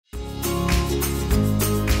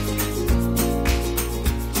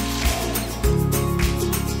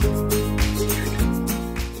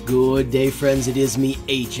Good day, friends. It is me,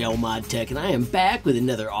 HLModTech, and I am back with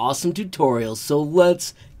another awesome tutorial, so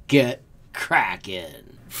let's get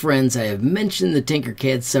cracking. Friends, I have mentioned the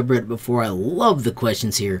Tinkercad subreddit before. I love the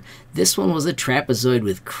questions here. This one was a trapezoid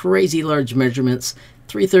with crazy large measurements,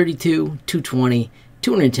 332, 220,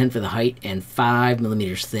 210 for the height, and 5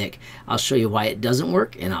 millimeters thick. I'll show you why it doesn't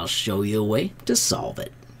work, and I'll show you a way to solve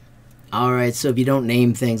it. Alright, so if you don't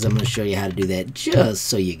name things, I'm going to show you how to do that just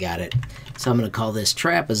so you got it. So I'm going to call this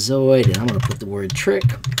trapezoid, and I'm going to put the word trick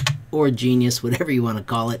or genius, whatever you want to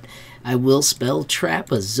call it. I will spell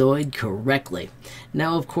trapezoid correctly.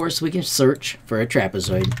 Now, of course, we can search for a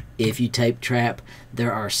trapezoid. If you type trap,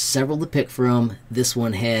 there are several to pick from. This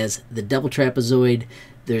one has the double trapezoid.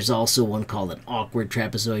 There's also one called an awkward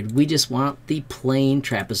trapezoid. We just want the plain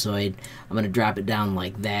trapezoid. I'm going to drop it down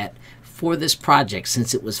like that. For this project,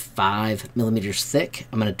 since it was 5 millimeters thick,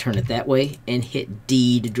 I'm going to turn it that way and hit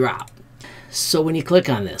D to drop. So when you click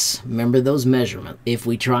on this, remember those measurements. If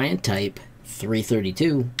we try and type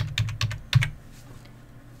 332,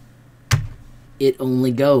 it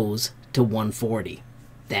only goes to 140.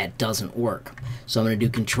 That doesn't work. So I'm going to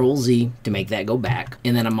do Control Z to make that go back.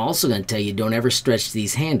 And then I'm also going to tell you don't ever stretch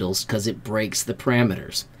these handles because it breaks the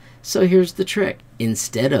parameters. So here's the trick.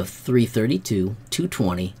 Instead of 332,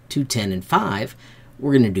 220, 210, and 5,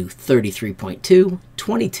 we're going to do 33.2,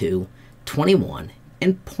 22, 21,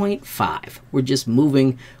 and 0.5. We're just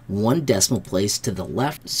moving one decimal place to the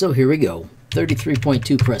left. So here we go.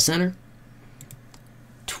 33.2, press enter.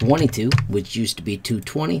 22, which used to be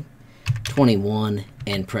 220, 21,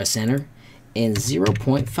 and press enter. And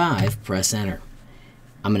 0.5, press enter.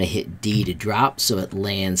 I'm going to hit D to drop so it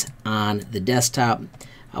lands on the desktop.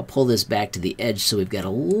 I'll pull this back to the edge so we've got a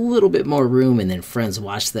little bit more room, and then friends,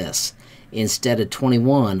 watch this. Instead of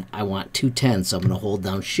 21, I want 210, so I'm going to hold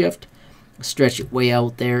down shift, stretch it way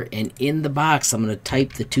out there, and in the box I'm going to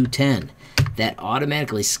type the 210. That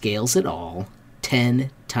automatically scales it all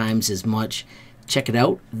 10 times as much. Check it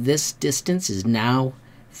out. This distance is now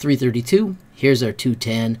 332. Here's our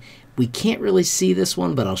 210. We can't really see this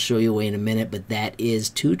one, but I'll show you in a minute, but that is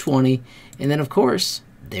 220. And then, of course,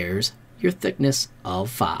 there's your thickness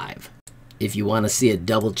of 5. If you want to see a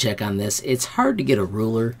double check on this, it's hard to get a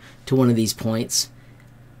ruler to one of these points.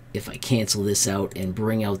 If I cancel this out and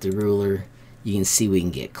bring out the ruler, you can see we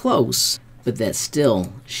can get close, but that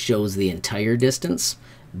still shows the entire distance.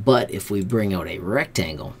 But if we bring out a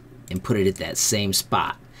rectangle and put it at that same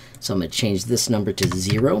spot, so I'm going to change this number to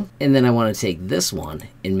 0, and then I want to take this one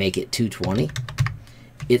and make it 220.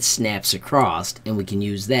 It snaps across, and we can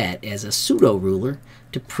use that as a pseudo ruler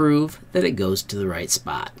to prove that it goes to the right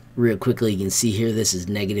spot. Real quickly, you can see here this is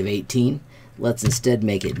 -18. Let's instead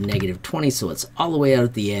make it -20 so it's all the way out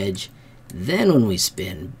at the edge. Then when we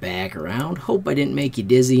spin back around, hope I didn't make you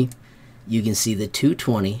dizzy, you can see the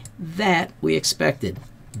 220 that we expected.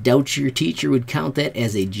 Doubt your teacher would count that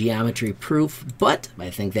as a geometry proof, but I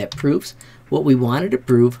think that proves what we wanted to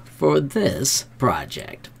prove for this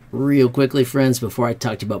project. Real quickly, friends, before I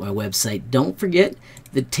talk to you about my website, don't forget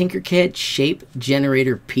the Tinkercad Shape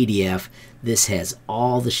Generator PDF. This has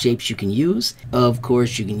all the shapes you can use. Of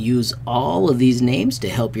course, you can use all of these names to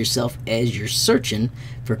help yourself as you're searching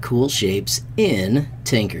for cool shapes in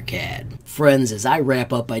Tinkercad. Friends, as I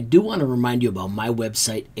wrap up, I do want to remind you about my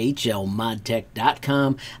website,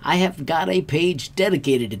 HLModTech.com. I have got a page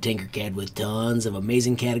dedicated to Tinkercad with tons of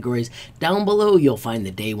amazing categories. Down below, you'll find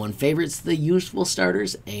the Day 1 favorites, the useful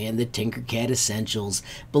starters, and the Tinkercad essentials.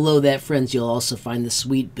 Below that, friends, you'll also find the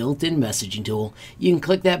sweet built-in messaging tool. You can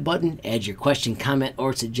click that button, add your question, comment,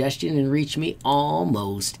 or suggestion, and reach me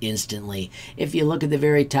almost instantly. If you look at the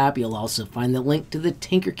very top, you'll also find the link to the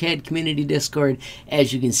Tinkercad Community Discord.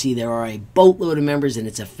 As you can see, there are a boatload of members, and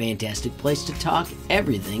it's a fantastic place to talk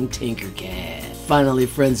everything Tinkercad. Finally,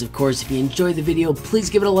 friends, of course, if you enjoyed the video, please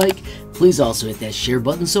give it a like. Please also hit that share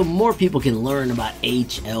button so more people can learn about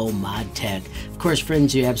HLModTech. Of course,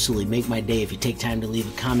 friends, you absolutely make my day if you take time to leave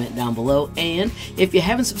a comment down below. And if you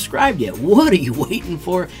haven't subscribed yet, what are you waiting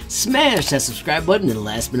for? Smash that subscribe button, and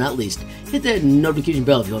last but not least, hit that notification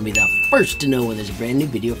bell if you want to be the first to know when there's a brand new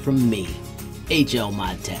video from me,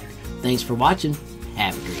 HLModTech. Thanks for watching.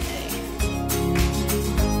 Have a great day.